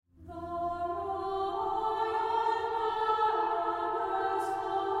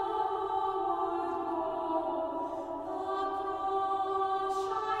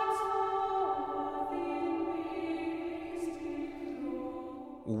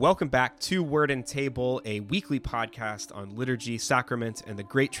Welcome back to Word and Table, a weekly podcast on liturgy, sacrament, and the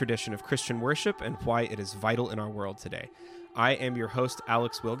great tradition of Christian worship and why it is vital in our world today. I am your host,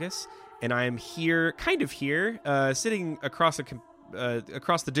 Alex Wilgus, and I am here, sitting across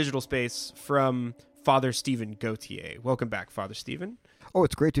the digital space from Father Stephen Gauthier. Welcome back, Father Stephen. Oh,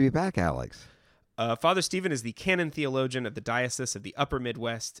 it's great to be back, Alex. Father Stephen is the canon theologian of the Diocese of the Upper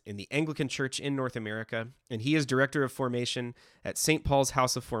Midwest in the Anglican Church in North America, and he is director of formation at St. Paul's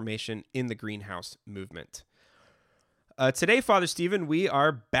House of Formation in the Greenhouse Movement. Today, Father Stephen, we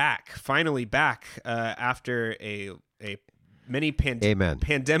are finally back after many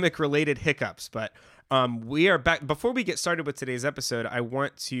pandemic-related hiccups, but we are back. Before we get started with today's episode, I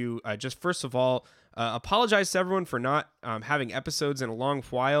want to just first of all apologize to everyone for not having episodes in a long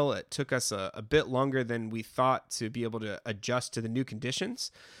while. It took us a bit longer than we thought to be able to adjust to the new conditions.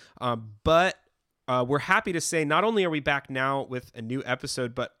 But we're happy to say not only are we back now with a new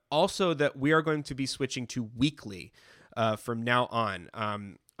episode, but also that we are going to be switching to weekly from now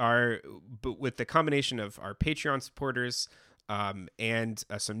on. With the combination of our Patreon supporters and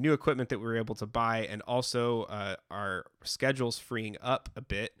some new equipment that we were able to buy, and also our schedules freeing up a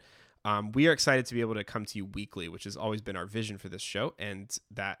bit, we are excited to be able to come to you weekly, which has always been our vision for this show, and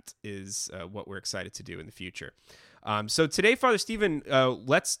that is what we're excited to do in the future. So today, Father Stephen,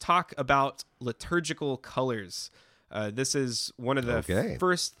 let's talk about liturgical colors. This is one of the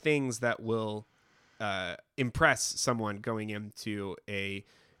first things that will impress someone going into an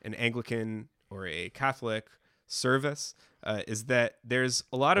Anglican or a Catholic service, is that there's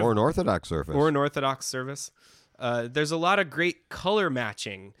a lot of... Or an Orthodox service. There's a lot of great color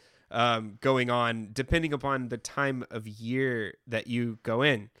matching going on depending upon the time of year that you go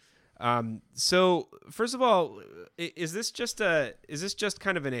in. So first of all, is this just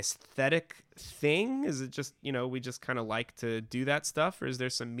kind of an aesthetic thing? Is it just, we just kind of like to do that stuff, or is there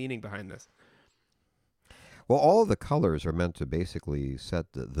some meaning behind this? Well, all of the colors are meant to basically set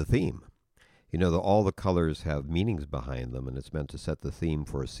the theme. All the colors have meanings behind them, and it's meant to set the theme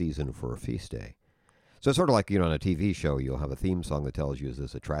for a season, for a feast day. So it's sort of like, on a TV show, you'll have a theme song that tells you, is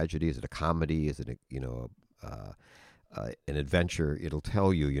this a tragedy? Is it a comedy? Is it, an adventure? It'll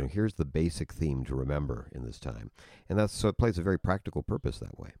tell you, here's the basic theme to remember in this time. And so it plays a very practical purpose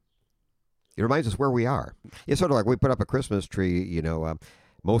that way. It reminds us where we are. It's sort of like we put up a Christmas tree,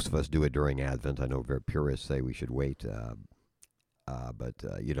 most of us do it during Advent. I know very purists say we should wait. But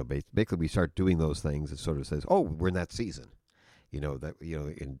basically we start doing those things. It sort of says, oh, we're in that season.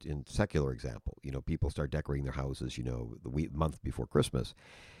 In secular example, people start decorating their houses, the month before Christmas.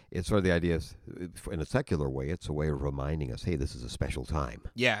 It's sort of the idea is, in a secular way, it's a way of reminding us, hey, this is a special time.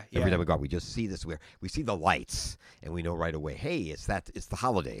 Yeah. Every time we go out, we just see this, we see the lights, and we know right away, hey, it's the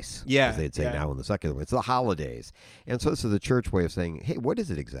holidays. Yeah. As they'd say now in the secular way, it's the holidays. And so this is the church way of saying, hey, what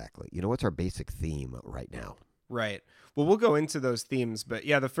is it exactly? What's our basic theme right now? Right. Well, we'll go into those themes, but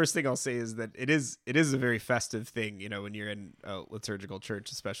yeah, the first thing I'll say is that it is a very festive thing, when you're in a liturgical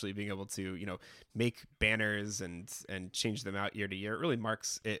church, especially being able to, make banners and change them out year to year. It really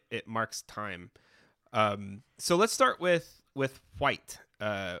marks time. So let's start with white.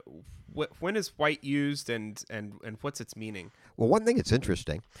 When is white used and what's its meaning? Well, one thing that's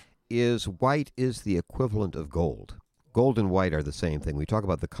interesting is white is the equivalent of gold. Gold and white are the same thing. We talk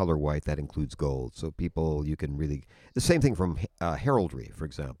about the color white, that includes gold. So you can really, the same thing from heraldry, for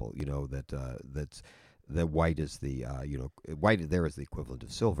example, that white is white there is the equivalent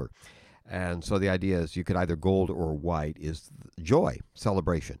of silver. And so the idea is you could either gold or white is joy,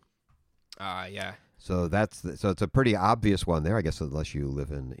 celebration. Yeah. So it's a pretty obvious one there, I guess, unless you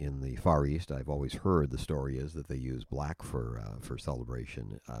live in the Far East. I've always heard the story is that they use black for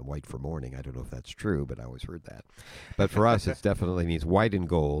celebration, white for mourning. I don't know if that's true, but I always heard that. But for us, it definitely means white and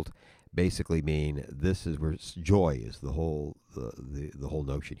gold basically mean this is where joy is the whole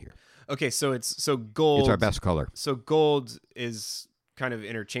notion here. Okay, so gold. It's our best color. So gold is kind of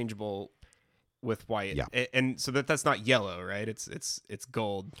interchangeable with white. Yeah. And so that's not yellow, right? It's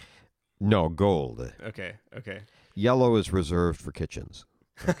gold. No, gold. Okay. Yellow is reserved for kitchens.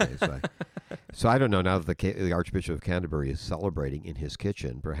 Okay, so I don't know, now that the Archbishop of Canterbury is celebrating in his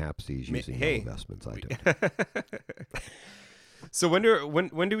kitchen, perhaps he's using yellow vestments. I don't know. So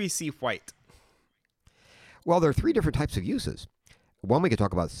when do we see white? Well, there are three different types of uses. One, we could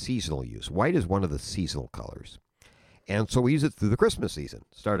talk about seasonal use. White is one of the seasonal colors. And so we use it through the Christmas season.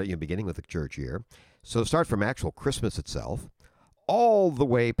 Start at beginning with the church year. So start from actual Christmas itself, all the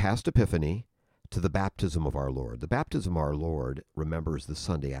way past Epiphany to the baptism of our Lord. The baptism of our Lord remembers the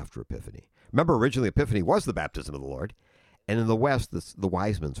Sunday after Epiphany. Remember, originally Epiphany was the baptism of the Lord, And in the West, the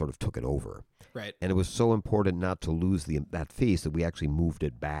wise men sort of took it over. Right. And it was so important not to lose that feast that we actually moved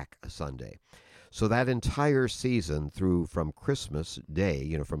it back a Sunday. So that entire season from Christmas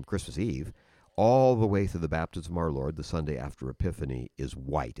Day, from Christmas Eve, all the way through the baptism of our Lord, the Sunday after Epiphany, is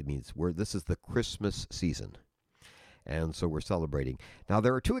white. It means this is the Christmas season. And so we're celebrating. Now,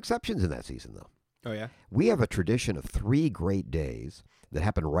 there are two exceptions in that season, though. Oh, yeah? We have a tradition of 3 great days that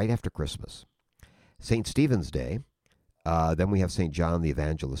happen right after Christmas. St. Stephen's Day, then we have St. John the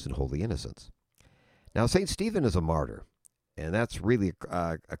Evangelist and Holy Innocents. Now, St. Stephen is a martyr, and that's really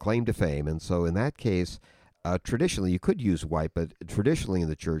a claim to fame. And so in that case, traditionally, you could use white, but traditionally in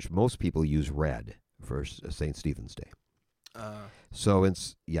the church, most people use red for St. Stephen's Day. So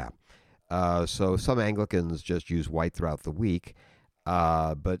some Anglicans just use white throughout the week,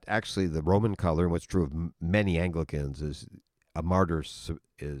 but actually the Roman color, and what's true of many Anglicans, is a martyr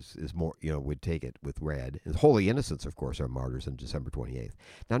is more, would take it with red. And Holy Innocents, of course, are martyrs on December 28th.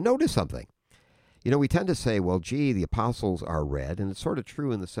 Now, notice something. We tend to say, well, gee, the apostles are red, and it's sort of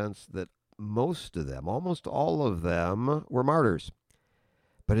true in the sense that most of them, almost all of them, were martyrs.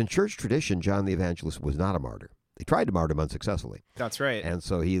 But in church tradition, John the Evangelist was not a martyr. They tried to martyr him unsuccessfully. That's right. And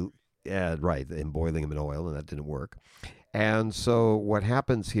so and boiling him in oil, and that didn't work. And so what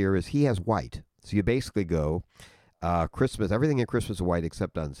happens here is he has white. So you basically go, Christmas, everything in Christmas is white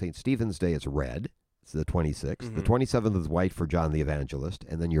except on St. Stephen's Day it's red. It's the 26th. Mm-hmm. The 27th is white for John the Evangelist,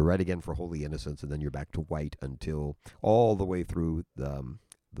 and then you're red again for Holy Innocents, and then you're back to white until all the way through the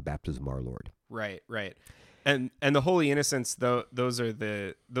baptism of our Lord. Right. And the Holy Innocents, though, those are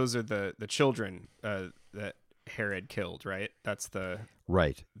the children that Herod killed, right? That's the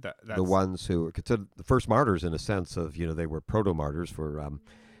right. That's the ones who were considered the first martyrs in a sense of they were proto martyrs for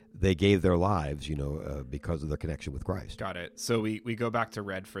they gave their lives because of their connection with Christ. Got it. So we go back to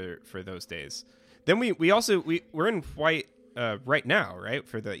red for those days. Then we're in white right now, right,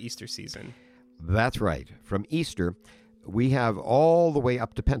 for the Easter season. That's right. From Easter, we have all the way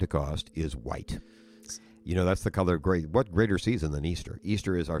up to Pentecost is white. That's the color great. What greater season than Easter?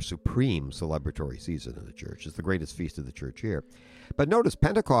 Easter is our supreme celebratory season in the church. It's the greatest feast of the church year. But notice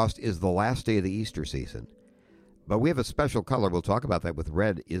Pentecost is the last day of the Easter season. But we have a special color. We'll talk about that with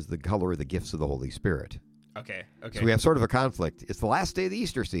red is the color of the gifts of the Holy Spirit. Okay. So we have sort of a conflict. It's the last day of the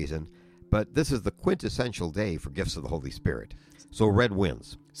Easter season, but this is the quintessential day for gifts of the Holy Spirit. So red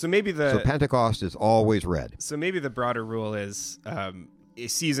wins. So Pentecost is always red. So maybe the broader rule is a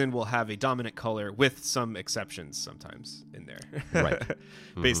season will have a dominant color with some exceptions sometimes in there. Right.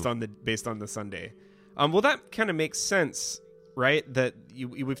 based on the Sunday. Well, that kind of makes sense, right? That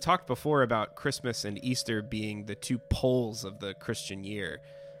we've talked before about Christmas and Easter being the two poles of the Christian year.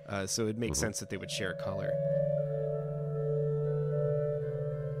 So it makes sense that they would share color.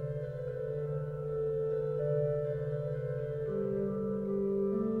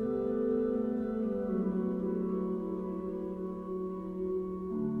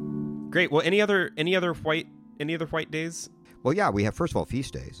 Great. Well, any other white days? Well, yeah, we have first of all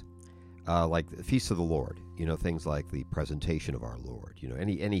feast days, like the Feast of the Lord. Things like the presentation of our Lord.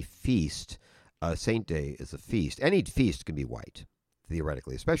 Any feast, Saint Day is a feast. Any feast can be white,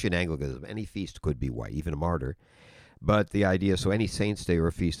 theoretically, especially in Anglicanism. Any feast could be white, even a martyr. But the idea, so any Saint's Day or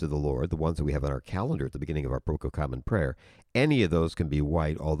a Feast of the Lord, the ones that we have on our calendar at the beginning of our Book of Common Prayer, any of those can be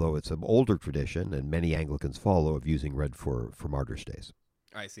white, although it's an older tradition, and many Anglicans follow, of using red for Martyrs' Days.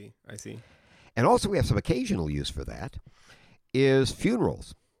 I see. And also we have some occasional use for that, is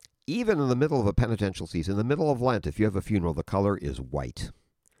funerals. Even in the middle of a penitential season, in the middle of Lent, if you have a funeral, the color is white.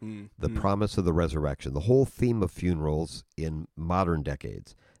 The promise of the resurrection. The whole theme of funerals in modern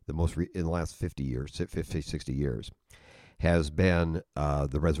decades, in the last 50, 60 years, has been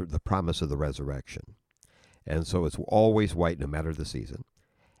the promise of the resurrection. And so it's always white no matter the season.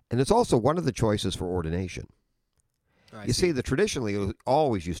 And it's also one of the choices for ordination. You see, traditionally, it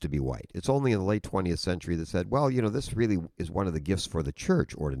always used to be white. It's only in the late 20th century that said, well, this really is one of the gifts for the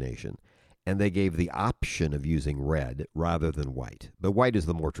church, ordination. And they gave the option of using red rather than white. But white is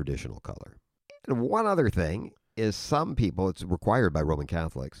the more traditional color. And one other thing is some people, it's required by Roman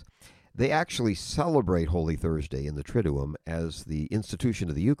Catholics, they actually celebrate Holy Thursday in the Triduum as the institution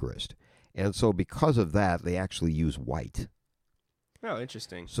of the Eucharist. And so because of that, they actually use white. Oh,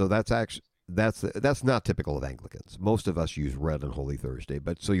 interesting. So that's not typical of Anglicans. Most of us use red on Holy Thursday,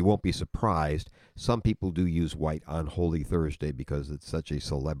 but so you won't be surprised. Some people do use white on Holy Thursday because it's such a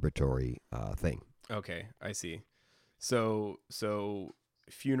celebratory thing. Okay, I see. So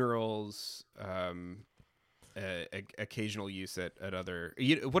funerals, occasional use at other.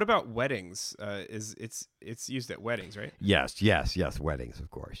 What about weddings? It's used at weddings, right? Yes, weddings, of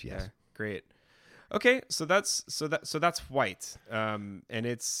course. Yes, yeah, great. Okay, so that's white, and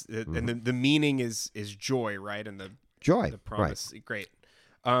it's and the meaning is joy, right? And Joy, the promise, great.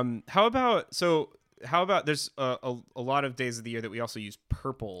 How about there's a lot of days of the year that we also use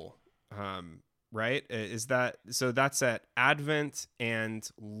purple, right? Is that so? That's at Advent and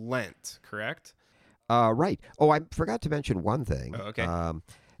Lent, correct? Right. Oh, I forgot to mention one thing. Oh, okay.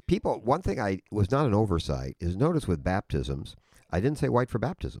 One thing I was not an oversight is notice with baptisms, I didn't say white for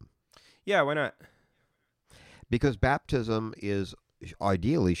baptism Yeah, why not? because baptism is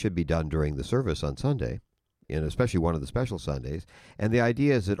ideally should be done during the service on Sunday, and especially one of the special Sundays. And the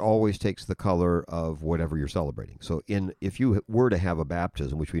idea is it always takes the color of whatever you're celebrating. So, if you were to have a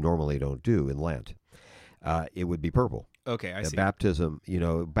baptism, which we normally don't do in Lent, it would be purple. Okay, I see. Baptism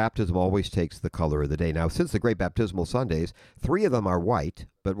always takes the color of the day. Now, since the great baptismal Sundays, 3 of them are white,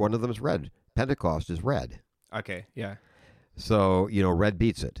 but one of them is red. Pentecost is red. Okay, yeah, So, red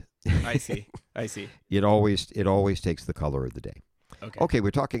beats it. I see. I see. It always takes the color of the day. Okay, Okay, we're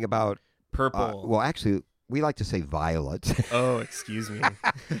talking about purple. well, actually, we like to say violet, Oh, excuse me.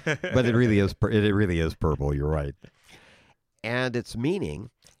 but it really is purple. You're right. And its meaning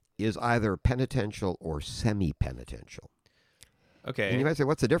is either penitential or semi-penitential. Okay. And you might say,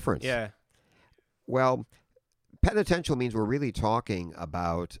 what's the difference? Yeah. Well, penitential means we're really talking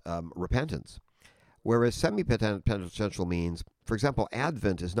about repentance, whereas semi-penitential means, for example,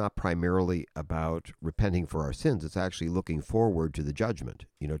 Advent is not primarily about repenting for our sins. It's actually looking forward to the judgment,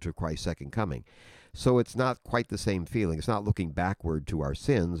 to Christ's second coming. So it's not quite the same feeling. It's not looking backward to our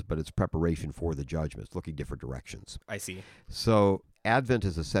sins, but it's preparation for the judgment. It's looking different directions. I see. So Advent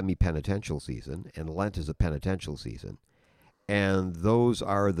is a semi-penitential season, and Lent is a penitential season. And those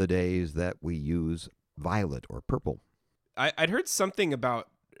are the days that we use violet or purple. I'd heard something about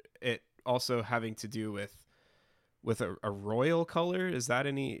it also having to do with a royal color. Is that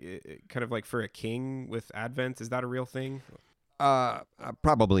any kind of like for a king with Advent? Is that a real thing?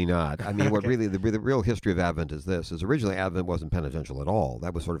 Probably not. I mean, what Okay. really the real history of Advent is this: is originally Advent wasn't penitential at all.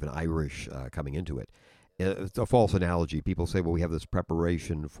 That was sort of an Irish coming into it. It's a false analogy. People say, well, we have this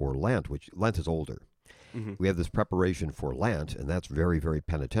preparation for Lent, which Lent is older. Mm-hmm. We have this preparation for Lent, and that's very, very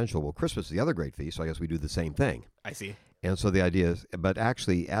penitential. Well, Christmas is the other great feast, so I guess we do the same thing. I see. And so the idea is, but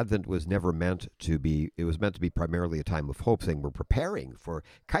actually, Advent was never meant to be, it was meant to be primarily a time of hope, saying we're preparing for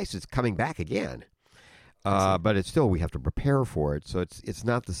Christ is coming back again. But it's still, we have to prepare for it. So it's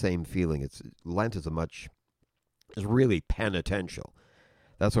not the same feeling. Lent is is really penitential.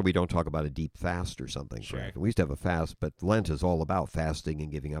 That's why we don't talk about a deep fast or something. Sure. We used to have a fast, but Lent is all about fasting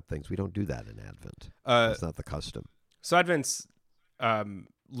and giving up things. We don't do that in Advent. That's not the custom. So Advent's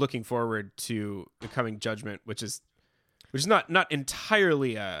looking forward to the coming judgment, which is not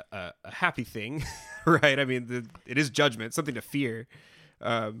entirely a happy thing, right? I mean, it is judgment, something to fear,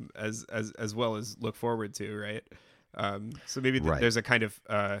 as well as look forward to, right? So maybe Right. there's a kind of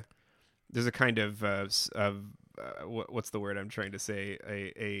what's the word I'm trying to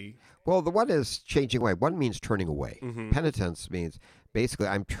say? Well, the one is changing away. One means turning away. Mhm. Penitence means basically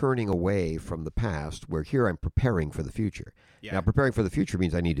I'm turning away from the past, where here I'm preparing for the future. Yeah. Now, preparing for the future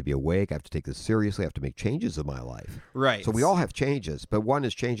means I need to be awake. I have to take this seriously. I have to make changes in my life. Right. So we all have changes, but one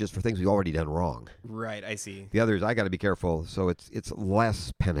is changes for things we've already done wrong. Right. I see. The other is I got to be careful. So it's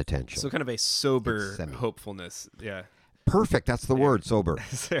less penitential. So kind of a sober It's semi. hopefulness. Yeah. Perfect. That's the word, sober.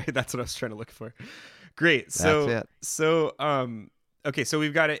 Sorry, that's what I was trying to look for. Great. So That's it. So okay, so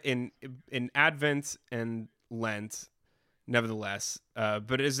we've got it in Advent and Lent, nevertheless.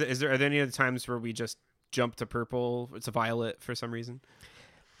 But are there any other times where we just jump to purple? It's a violet for some reason.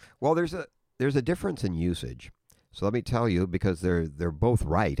 Well, there's a difference in usage. So let me tell you, because they're both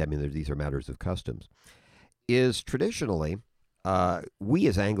right. I mean, these are matters of customs. Is traditionally, we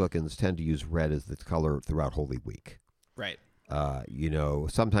as Anglicans tend to use red as the color throughout Holy Week. Right.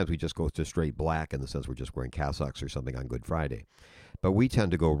 Sometimes we just go to straight black in the sense we're just wearing cassocks or something on Good Friday. But we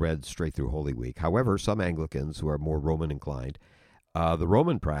tend to go red straight through Holy Week. However, some Anglicans who are more Roman inclined, the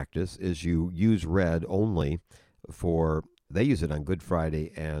Roman practice is you use red only they use it on Good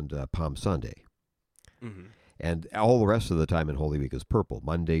Friday and Palm Sunday. Mm-hmm. And all the rest of the time in Holy Week is purple.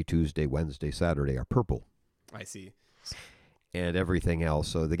 Monday, Tuesday, Wednesday, Saturday are purple. I see. And everything else.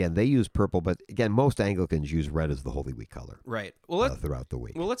 So again, they use purple, but again, most Anglicans use red as the Holy Week color. Right. Well, throughout the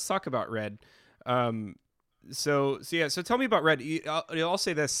week. Well, let's talk about red. So tell me about red. I'll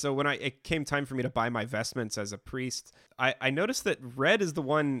say this. So when it came time for me to buy my vestments as a priest, I noticed that red is the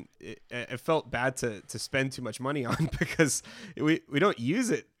one it felt bad to spend too much money on because we don't use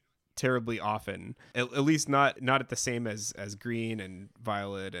it terribly often. At least not at the same as green and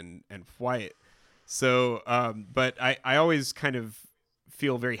violet and white. So, but I always kind of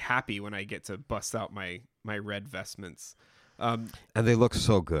feel very happy when I get to bust out my red vestments. And they look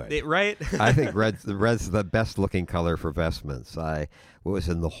so good. Right? I think red's the best looking color for vestments. I was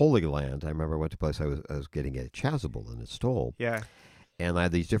in the Holy Land. I remember I went to a place I was getting a chasuble and a stole. Yeah. And I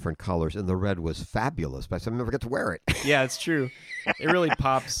had these different colors, and the red was fabulous, but I never get to wear it. Yeah, it's true. It really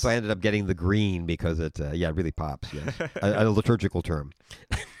pops. So I ended up getting the green because it really pops. Yes, a liturgical term.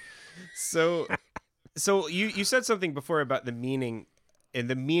 So you said something before about the meaning, and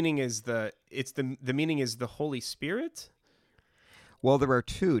the meaning is the meaning is the Holy Spirit. Well, there are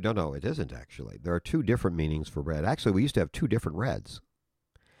two. No, it isn't actually. There are two different meanings for red. Actually, we used to have two different reds.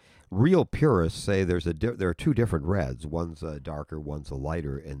 Real purists say there are two different reds. One's a darker, one's a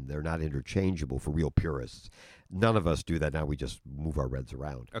lighter, and they're not interchangeable for real purists. None of us do that now. We just move our reds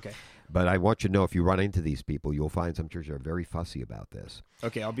around. Okay. But I want you to know, if you run into these people, you'll find some churches are very fussy about this.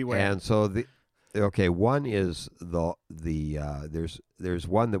 Okay, I'll be aware. And so one is there's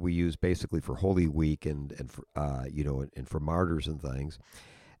one that we use basically for Holy Week and for and for martyrs and things.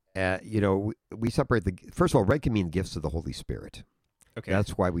 We separate first of all, red can mean gifts of the Holy Spirit. Okay.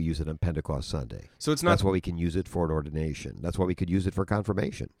 That's why we use it on Pentecost Sunday. So it's not. That's why we can use it for an ordination. That's why we could use it for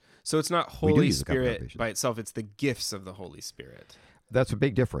confirmation. So it's not Holy Spirit by itself. It's the gifts of the Holy Spirit. That's a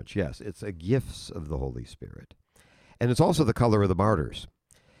big difference. Yes, it's a gifts of the Holy Spirit, and it's also the color of the martyrs.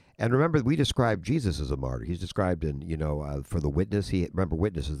 And remember, we described Jesus as a martyr. He's described in for the witness. Remember,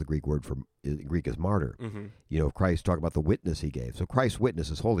 witness is the Greek word for Greek is martyr. Mm-hmm. Christ talked about the witness he gave. So Christ's witness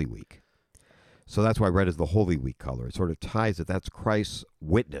is Holy Week. So that's why red is the Holy Week color. It sort of ties it. That's Christ's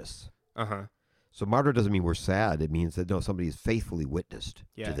witness. Uh-huh. So martyr doesn't mean we're sad. It means that, no, somebody is faithfully witnessed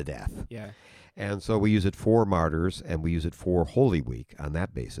to the death. Yeah. And so we use it for martyrs, and we use it for Holy Week on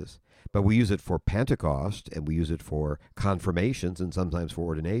that basis. But we use it for Pentecost, and we use it for confirmations, and sometimes for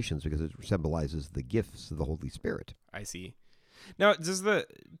ordinations, because it symbolizes the gifts of the Holy Spirit. I see. Now, does the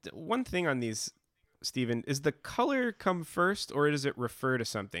one thing on these, Stephen, is the color come first, or does it refer to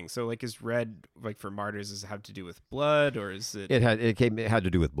something? So, like, is red, like for martyrs, does it have to do with blood, or is it? It had to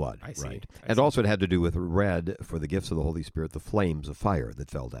do with blood. I see. Right? I see. Also it had to do with red for the gifts of the Holy Spirit, the flames of fire that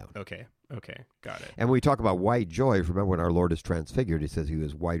fell down. Okay, got it. And when we talk about white joy, remember when our Lord is transfigured, he says he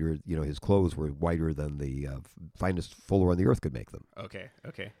was whiter. His clothes were whiter than the finest fuller on the earth could make them. Okay,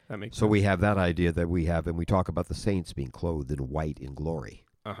 that makes sense. So we have that idea that we have, and we talk about the saints being clothed in white in glory.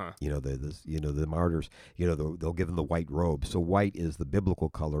 Uh-huh. The martyrs, they'll give them the white robe. So white is the biblical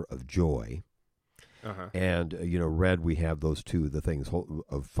color of joy. Uh-huh. And, red, we have those two, the things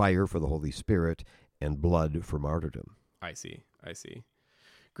of fire for the Holy Spirit and blood for martyrdom. I see.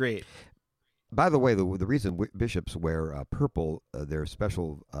 Great. By the way, the reason bishops wear purple, their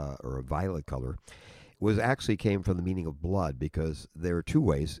special or a violet color, came from the meaning of blood, because there are two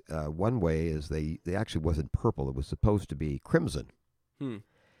ways. One way is they actually wasn't purple. It was supposed to be crimson.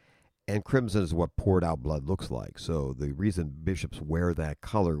 And crimson is what poured out blood looks like. So the reason bishops wear that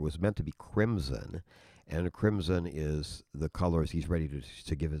color was meant to be crimson, and crimson is the color as he's ready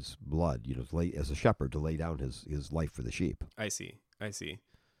to give his blood, as a shepherd, to lay down his life for the sheep. I see.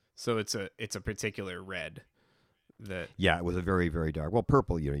 So it's a particular red. It was a very, very dark. Well,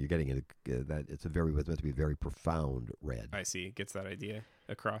 purple, you're getting it that it's meant to be a very profound red. I see. Gets that idea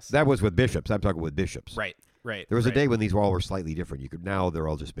across. That was with bishops. I'm talking with bishops. Right. There was a day when these all were slightly different. Now they're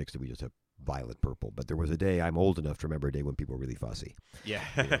all just mixed, and we just have violet purple. But there was a day, I'm old enough to remember a day when people were really fussy. Yeah.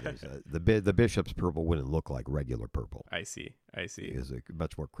 The bishop's purple wouldn't look like regular purple. I see. It was a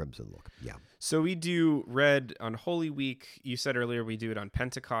much more crimson look. Yeah. So we do red on Holy Week. You said earlier we do it on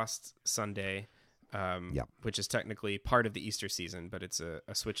Pentecost Sunday. Which is technically part of the Easter season, but it's a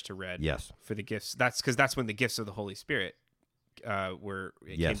switch to red. Yes. For the gifts. That's because that's when the gifts of the Holy Spirit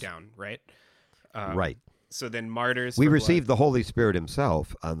came down, right? Right. So then martyrs. We received the Holy Spirit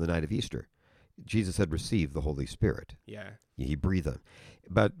himself on the night of Easter. Jesus had received the Holy Spirit. Yeah. He breathed them.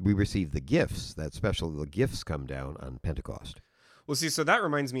 But we received the gifts. The gifts come down on Pentecost. Well, see, so that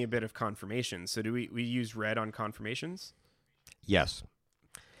reminds me a bit of confirmation. So do we use red on confirmations? Yes.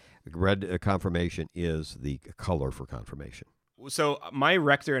 Red confirmation is the color for confirmation. So my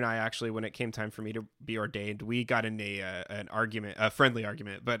rector and I actually, when it came time for me to be ordained, we got in a friendly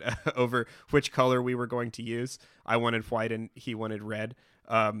argument, but over which color we were going to use. I wanted white and he wanted red.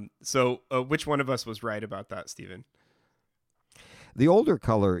 So which one of us was right about that, Stephen? The older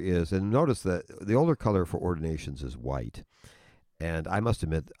color is, and notice that the older color for ordinations is white. And I must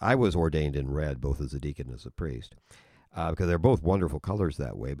admit, I was ordained in red, both as a deacon and as a priest. Because they're both wonderful colors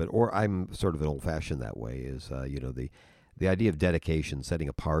that way, or I'm sort of an old-fashioned that way, is, the idea of dedication, setting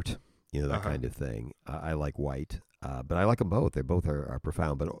apart, that kind of thing. I like white, but I like them both. They both are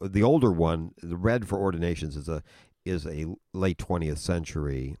profound. But the older one, the red for ordinations, is a late 20th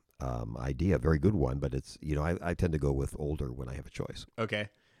century idea, a very good one, but it's, I tend to go with older when I have a choice. Okay.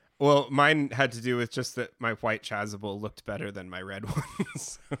 Well, mine had to do with just that my white chasuble looked better than my red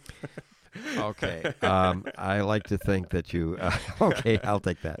ones. Okay. I like to think that you, okay, I'll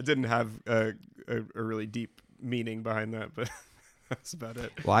take that. I didn't have a really deep meaning behind that, but that's about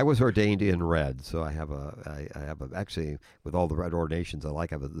it. Well, I was ordained in red, so I have actually, with all the red ordinations,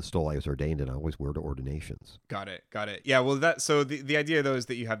 the stole I was ordained in. I always wear the ordinations. Got it. Yeah, well, so the idea, though, is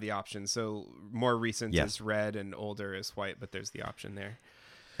that you have the option. So more recent Yes. is red and older is white, but there's the option there.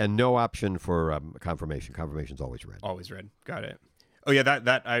 And no option for confirmation. Confirmation's always red. Always red. Got it. Oh yeah,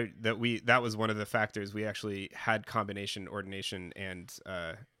 that was one of the factors. We actually had combination ordination and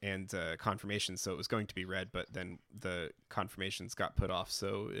confirmation, so it was going to be red, but then the confirmations got put off,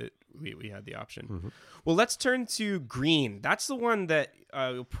 so we had the option. Mm-hmm. Well, let's turn to green. That's the one that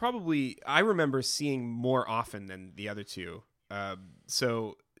probably I remember seeing more often than the other two.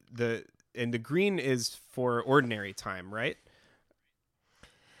 So the green is for ordinary time, right?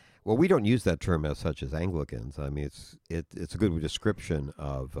 Well, we don't use that term as such as Anglicans. I mean, it's a good description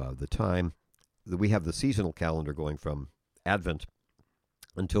of the time. We have the seasonal calendar going from Advent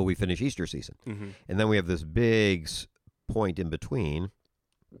until we finish Easter season. Mm-hmm. And then we have this big point in between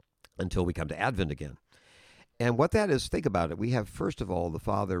until we come to Advent again. And what that is, think about it. We have, first of all, the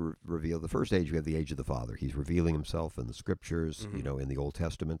Father revealed. The first age, we have the age of the Father. He's revealing himself in the Scriptures, in the Old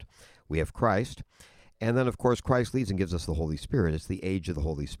Testament. We have Christ. And then, of course, Christ leads and gives us the Holy Spirit. It's the age of the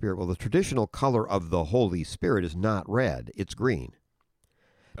Holy Spirit. Well, the traditional color of the Holy Spirit is not red. It's green.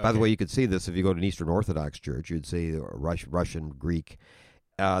 Okay. By the way, you could see this if you go to an Eastern Orthodox church. You'd see Russian, Greek.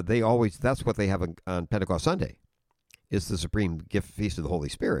 That's what they have on Pentecost Sunday. It's the supreme gift feast of the Holy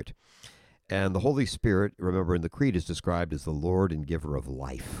Spirit. And the Holy Spirit, remember, in the Creed is described as the Lord and giver of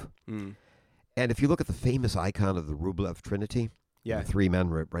life. Mm. And if you look at the famous icon of the Rublev Trinity, the three men,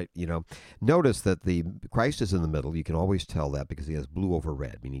 right? Notice that the Christ is in the middle. You can always tell that because he has blue over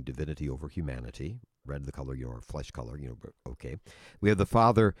red, meaning divinity over humanity. Red, the color, flesh color, okay. We have the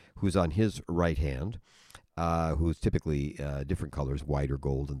Father who's on his right hand, who's typically different colors, white or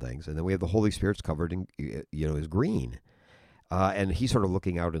gold and things. And then we have the Holy Spirit's covered in, is green. And he's sort of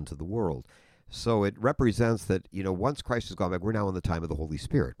looking out into the world. So it represents that, once Christ has gone back, we're now in the time of the Holy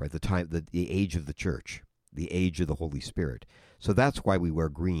Spirit, right? The age of the church, the age of the Holy Spirit. So that's why we wear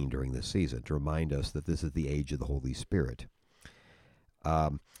green during this season, to remind us that this is the age of the Holy Spirit.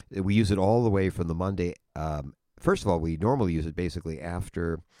 We use it all the way from the Monday. First of all, we normally use it basically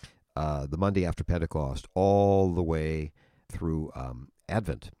after the Monday after Pentecost, all the way through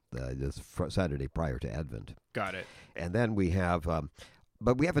Advent, this Saturday prior to Advent. Got it. And then we have,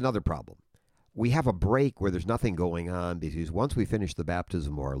 but we have another problem. We have a break where there's nothing going on because once we finish the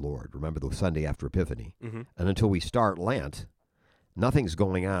baptism of our Lord, remember the Sunday after Epiphany, and until we start Lent, nothing's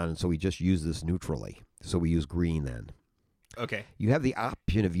going on, and so we just use this neutrally. So we use green then. Okay. You have the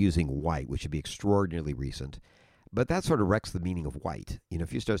option of using white, which would be extraordinarily recent, but that sort of wrecks the meaning of white.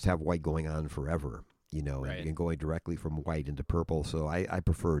 If you start to have white going on forever, right, and going directly from white into purple. So I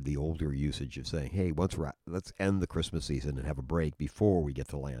preferred the older usage of saying, hey, let's end the Christmas season and have a break before we get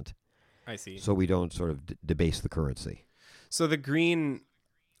to Lent. I see. So we don't sort of debase the currency. So the green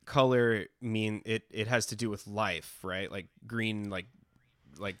color it has to do with life, right? Like green, like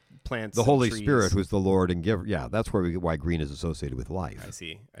plants. The Holy trees. Spirit, who's the Lord and giver. Yeah, that's why green is associated with life. I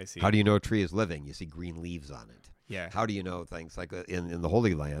see. How do you know a tree is living? You see green leaves on it. Yeah. How do you know things like in the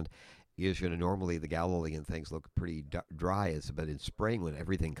Holy Land? Normally the Galilean things look pretty dry, but in spring when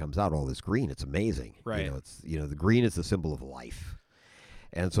everything comes out, all this green, it's amazing. Right. The green is the symbol of life.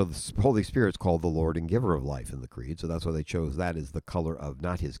 And so the Holy Spirit's called the Lord and giver of life in the Creed. So that's why they chose that as the color of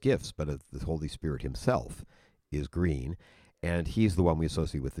not his gifts, but of the Holy Spirit himself is green. And he's the one we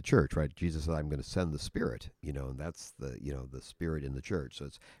associate with the church, right? Jesus said, I'm going to send the Spirit, and that's the Spirit in the church. So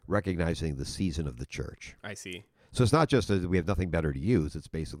it's recognizing the season of the church. I see. So it's not just that we have nothing better to use. It's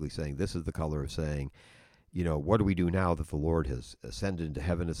basically saying this is the color of saying, what do we do now that the Lord has ascended into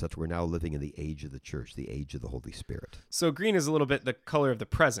heaven and such? We're now living in the age of the church, the age of the Holy Spirit. So green is a little bit the color of the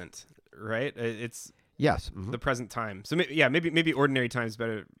present, right? It's yes, the present time. So maybe ordinary time is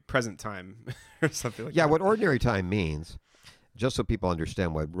better present time or something like that. Yeah, what ordinary time means, just so people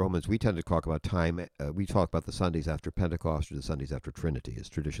understand what Romans, we tend to talk about time. We talk about the Sundays after Pentecost or the Sundays after Trinity is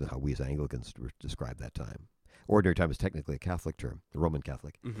traditionally how we as Anglicans describe that time. Ordinary time is technically a Catholic term, the Roman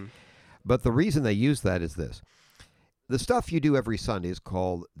Catholic. Mm-hmm. But the reason they use that is this. The stuff you do every Sunday is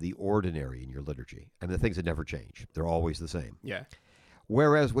called the ordinary in your liturgy. And the things that never change. They're always the same. Yeah.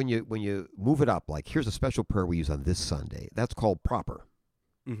 Whereas when you move it up, like here's a special prayer we use on this Sunday, that's called proper.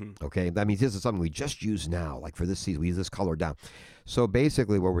 Mm-hmm. Okay, that means this is something we just use now. Like for this season, we use this color down. So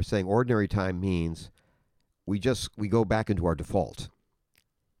basically, what we're saying, ordinary time means we go back into our default.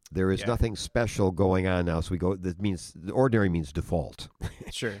 There is Yeah. nothing special going on now. So we go. That means the ordinary means default.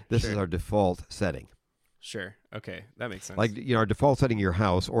 Sure. This sure. is our default setting. Sure. Okay, that makes sense. Like, our default setting of your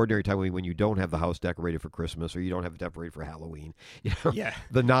house, ordinary time when you don't have the house decorated for Christmas or you don't have it decorated for Halloween. Yeah.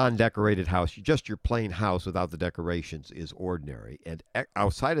 The non-decorated house, just your plain house without the decorations is ordinary. And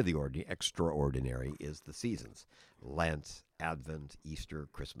outside of the ordinary, extraordinary is the seasons: Lent, Advent, Easter,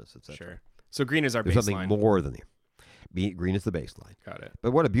 Christmas, etc. Sure. So green is our There's baseline. something more than green is the baseline. Got it.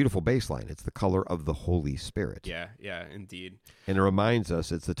 But what a beautiful baseline! It's the color of the Holy Spirit, Yeah. Yeah. Indeed. and it reminds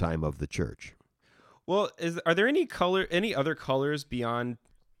us it's the time of the church. Well, are there any other colors beyond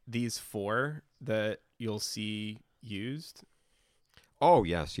these four that you'll see used? Oh,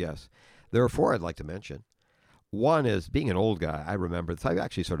 yes. There are four I'd like to mention. One is, being an old guy, I remember this. I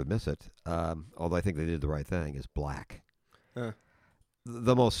actually sort of miss it, although I think they did the right thing, is black. Huh.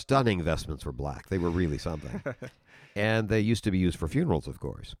 The most stunning vestments were black. They were really something. And they used to be used for funerals, of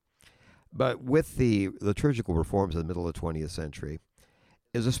course. But with the liturgical reforms in the middle of the 20th century,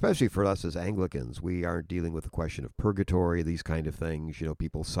 is especially for us as Anglicans, we aren't dealing with the question of purgatory, these kind of things,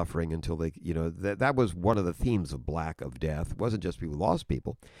 people suffering until they, that was one of the themes of black, of death. It wasn't just people who lost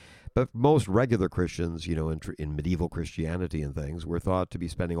people, but most regular Christians, in medieval Christianity and things, were thought to be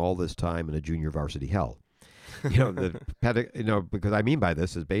spending all this time in a junior varsity hell. Because I mean by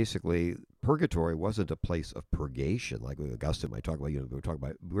this is basically purgatory wasn't a place of purgation like Augustine might talk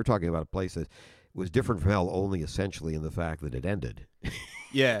about. We're talking about a place that was different from hell only essentially in the fact that it ended.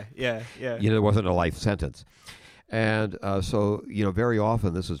 Yeah. It wasn't a life sentence. And so, very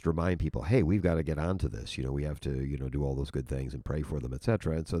often this is to remind people, hey, we've got to get onto this. We have to, do all those good things and pray for them,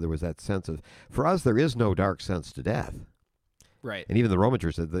 etc. And so there was that sense of, for us, there is no dark sense to death. Right. And even the Roman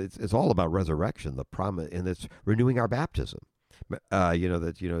Church said that it's all about resurrection, the promise, and it's renewing our baptism.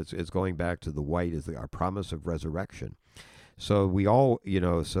 It's going back to the white is our promise of resurrection. So we all,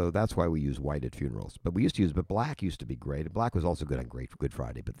 so that's why we use white at funerals. But black used to be great. Black was also good on Good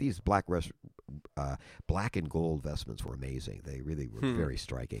Friday. But these black and gold vestments were amazing. They really were very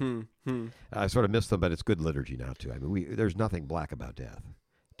striking. I sort of miss them, but it's good liturgy now too. I mean, there's nothing black about death.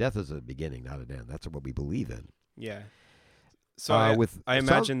 Death is a beginning, not an end. That's what we believe in. Yeah. So I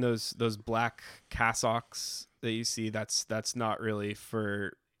imagine those black cassocks that you see. That's not really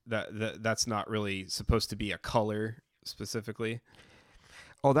for that's not really supposed to be a color specifically.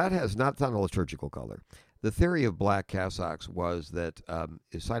 Oh, that's not a liturgical color. The theory of black cassocks was that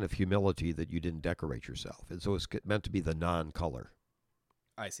it's a sign of humility that you didn't decorate yourself, and so it's meant to be the non-color.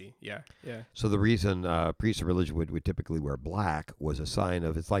 I see. Yeah. So the reason priests of religion would typically wear black was a sign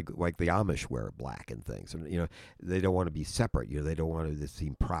of, it's like the Amish wear black and things. And, they don't want to be separate. They don't want to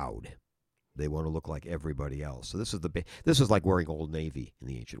seem proud. They want to look like everybody else. So this is like wearing Old Navy in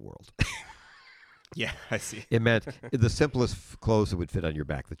the ancient world. Yeah, I see. It meant the simplest clothes that would fit on your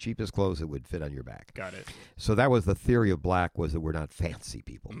back, the cheapest clothes that would fit on your back. Got it. So that was the theory of black, was that we're not fancy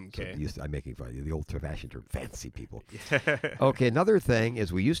people. Okay. So I'm making fun of the old-fashioned term, fancy people. Okay, another thing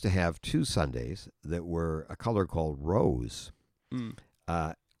is we used to have two Sundays that were a color called rose.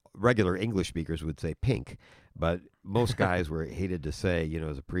 Regular English speakers would say pink, but most guys hated to say,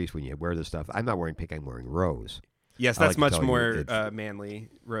 as a priest, when you wear this stuff, I'm not wearing pink, I'm wearing rose. Yes, that's much more manly,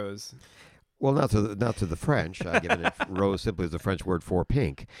 rose. Well, not to the French, given that rose simply is the French word for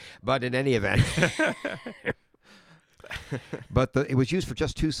pink. But in any event, it was used for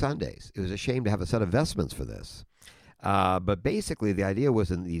just two Sundays. It was a shame to have a set of vestments for this. But basically, the idea was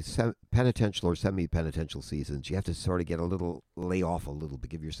in these penitential or semi-penitential seasons, you have to sort of lay off a little,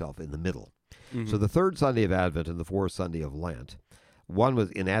 but give yourself in the middle. Mm-hmm. So the third Sunday of Advent and the fourth Sunday of Lent, one was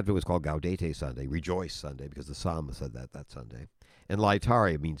in Advent was called Gaudete Sunday, Rejoice Sunday, because the Psalm said that Sunday. And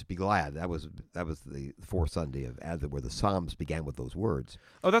Laetare means be glad. That was the fourth Sunday of Advent, where the Psalms began with those words.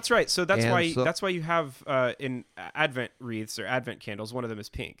 Oh, that's right. So that's why you have in Advent wreaths or Advent candles, one of them is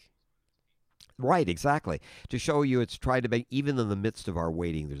pink. Right, exactly. To show you, it's tried to make, even in the midst of our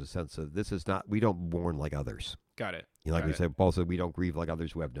waiting, there's a sense of we don't mourn like others. Got it. Paul said, we don't grieve like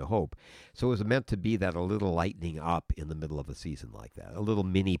others who have no hope. So it was meant to be that a little lightening up in the middle of a season like that, a little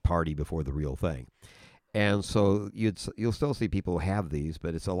mini party before the real thing. And so you'll still see people who have these,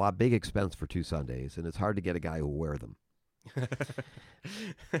 but it's a big expense for two Sundays, and it's hard to get a guy who will wear them.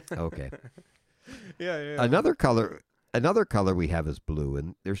 Okay. Yeah. Another color we have is blue,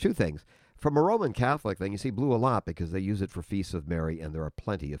 and there's two things. From a Roman Catholic thing, you see blue a lot because they use it for Feasts of Mary, and there are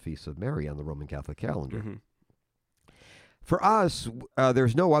plenty of Feasts of Mary on the Roman Catholic calendar. Mm-hmm. For us,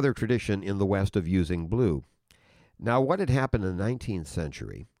 there's no other tradition in the West of using blue. Now, what had happened in the 19th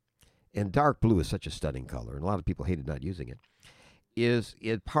century, and dark blue is such a stunning color, and a lot of people hated not using it, is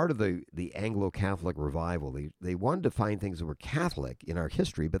it part of the Anglo-Catholic revival. They wanted to find things that were Catholic in our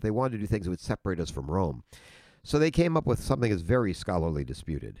history, but they wanted to do things that would separate us from Rome. So they came up with something that's very scholarly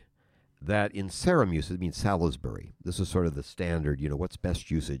disputed, that in Sarum use, it means Salisbury. This is sort of the standard, what's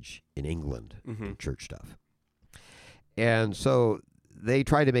best usage in England in church stuff. And so they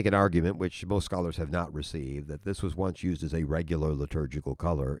tried to make an argument, which most scholars have not received, that this was once used as a regular liturgical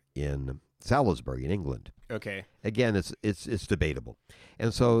color in Salisbury in England. Okay. Again, it's debatable.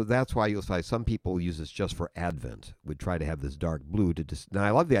 And so that's why you'll find some people use this just for Advent, would try to have this dark blue to now I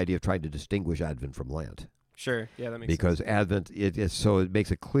love the idea of trying to distinguish Advent from Lent. Sure. Yeah, that makes because sense. Advent it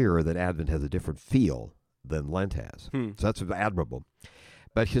makes it clearer that Advent has a different feel than Lent has. So that's admirable.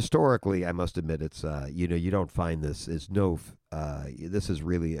 But historically, I must admit, it's you don't find this. This is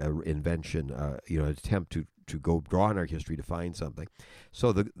really an invention, an attempt to go draw on our history to find something.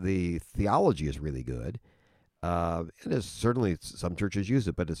 So the theology is really good. It is certainly, some churches use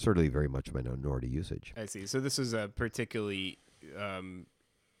it, but it's certainly very much minority usage. I see. So this is a particularly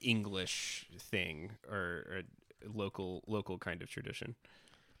English thing or a local kind of tradition.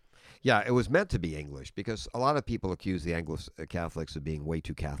 Yeah, it was meant to be English because a lot of people accuse the Anglo-Catholics of being way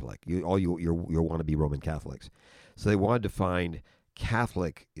too Catholic. You want to be Roman Catholics. So they wanted to find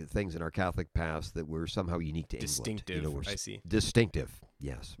Catholic things in our Catholic past that were somehow unique to Distinctive, England. I see. Distinctive,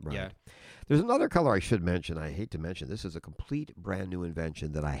 yes, right. Yeah. There's another color I should mention. I hate to mention. This is a complete brand new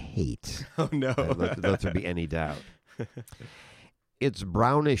invention that I hate. Oh, no. Let there be any doubt. It's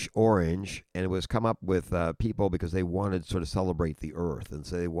brownish orange, and it was come up with people because they wanted to sort of celebrate the earth. And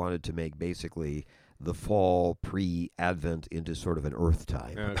so they wanted to make basically the fall pre-Advent into sort of an earth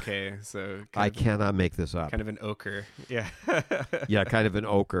time. Okay, so I cannot make this up. Kind of an ochre, yeah. Yeah, kind of an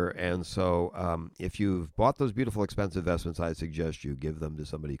ochre. And so if you've bought those beautiful, expensive vestments, I suggest you give them to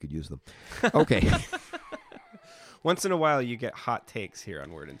somebody who could use them. Okay. Once in a while, you get hot takes here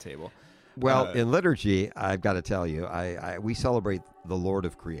on Word and Table. Well, in liturgy, I've got to tell you, we celebrate the Lord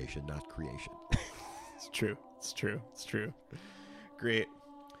of creation, not creation. It's true. It's true. It's true. Great.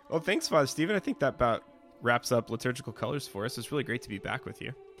 Well, thanks, Father Stephen. I think that about wraps up Liturgical Colors for us. It's really great to be back with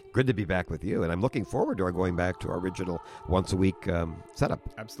you. Good to be back with you, and I'm looking forward to our going back to our original once-a-week setup.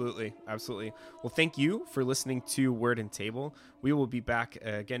 Absolutely. Absolutely. Well, thank you for listening to Word and Table. We will be back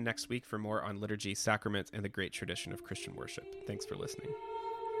again next week for more on liturgy, sacraments, and the great tradition of Christian worship. Thanks for listening.